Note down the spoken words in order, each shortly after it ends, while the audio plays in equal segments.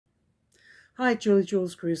Hi, Julie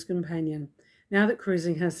Jules Cruise Companion. Now that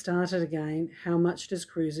cruising has started again, how much does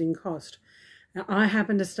cruising cost? Now, I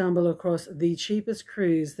happen to stumble across the cheapest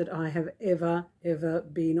cruise that I have ever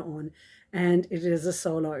been on, and it is a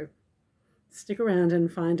solo. Stick around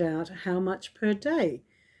and find out how much per day.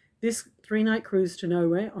 This 3-night cruise to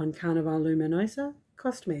nowhere on Carnival Luminosa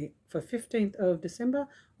cost me for 15th of December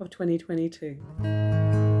of 2022.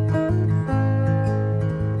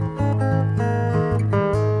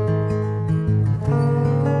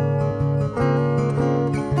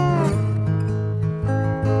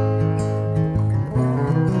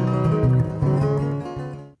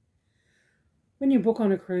 When you book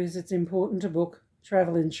on a cruise, it's important to book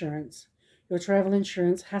travel insurance. Your travel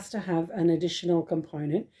insurance has to have an additional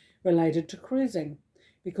component related to cruising,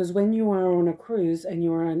 because when you are on a cruise and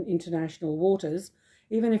you are on international waters,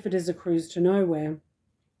 even if it is a cruise to nowhere,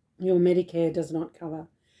 your Medicare does not cover.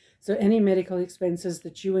 So any medical expenses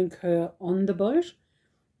that you incur on the boat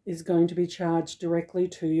is going to be charged directly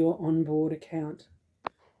to your onboard account.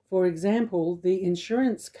 For example, the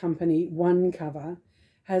insurance company One Cover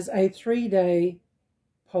has a 3-day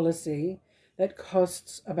policy that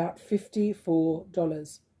costs about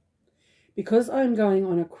 $54. Because I'm going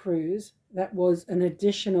on a cruise, that was an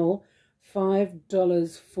additional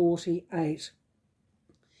 $5.48.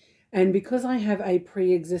 And because I have a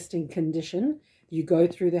pre-existing condition, you go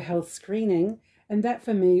through the health screening, and that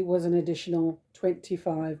for me was an additional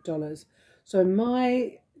 $25. So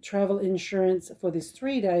my travel insurance for this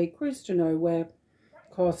 3-day cruise to nowhere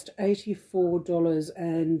cost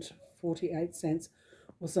 $84.48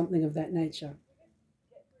 or something of that nature.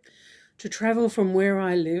 To travel from where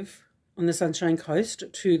I live on the Sunshine Coast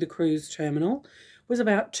to the cruise terminal was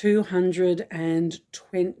about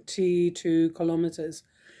 222 kilometres,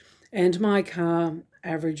 and my car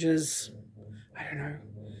averages, I don't know,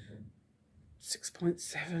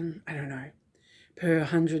 6.7, I don't know, per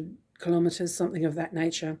 100 kilometres, something of that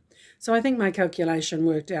nature. So I think my calculation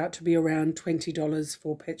worked out to be around $20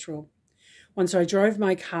 for petrol. Once I drove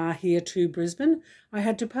my car here to Brisbane, I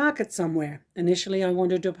had to park it somewhere. Initially, I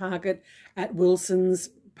wanted to park it at Wilson's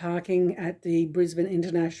parking at the Brisbane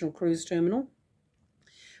International Cruise Terminal.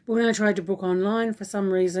 But when I tried to book online, for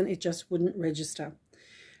some reason, it just wouldn't register.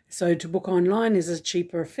 So to book online is a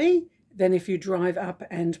cheaper fee than if you drive up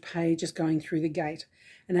and pay just going through the gate.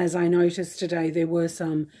 And as I noticed today, there were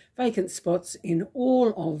some vacant spots in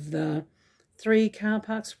all of the 4 car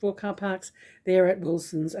parks there at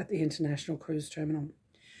Wilson's at the International Cruise Terminal.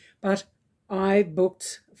 But I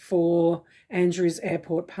booked for Andrews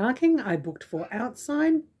Airport parking. I booked for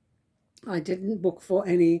outside. I didn't book for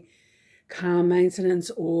any car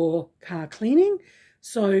maintenance or car cleaning.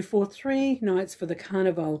 So for 3 nights for the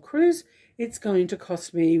Carnival cruise, it's going to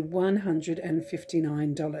cost me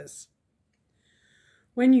 $159.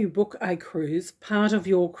 When you book a cruise, part of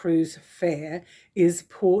your cruise fare is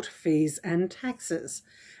port fees and taxes.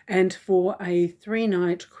 And for a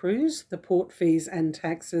 3-night cruise, the port fees and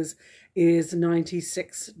taxes is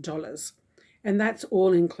 $96. And that's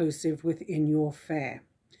all inclusive within your fare.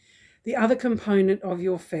 The other component of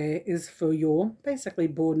your fare is for your basically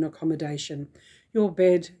board and accommodation, your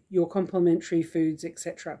bed, your complimentary foods,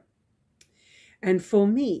 etc. And for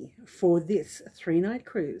me, for this 3-night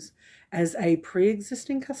cruise, as a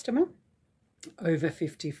pre-existing customer, over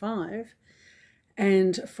 55,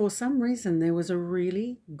 and for some reason there was a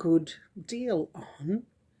really good deal on,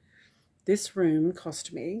 this room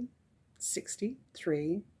cost me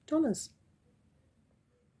 $63.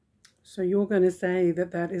 So you're going to say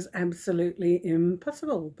that that is absolutely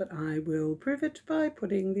impossible, but I will prove it by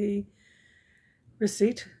putting the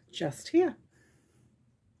receipt just here.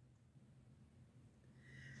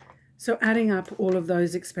 So adding up all of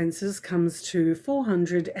those expenses comes to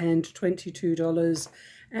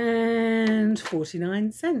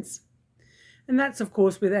 $422.49. And that's, of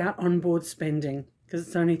course, without onboard spending, because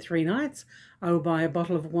it's only 3 nights. I will buy a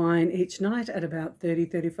bottle of wine each night at about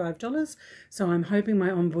 $35. So I'm hoping my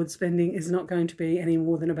onboard spending is not going to be any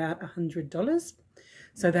more than about $100.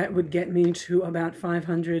 So that would get me to about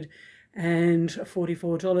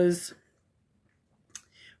 $544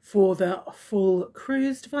 for the full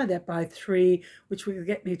cruise. Divide that by 3, which will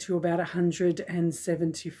get me to about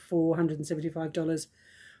 $175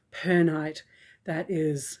 per night. That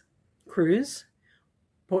is cruise,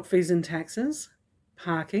 port fees and taxes,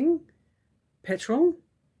 parking, petrol,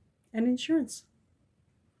 and insurance.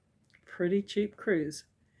 Pretty cheap cruise.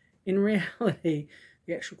 In reality,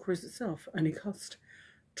 the actual cruise itself only cost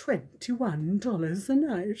 $21 a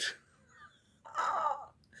night.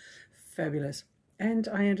 Fabulous. And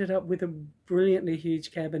I ended up with a brilliantly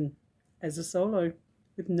huge cabin as a solo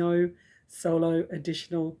with no solo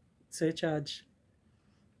additional surcharge.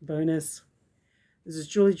 Bonus. This is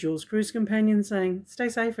Julie Jules, Cruise Companion, saying stay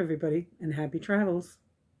safe, everybody, and happy travels.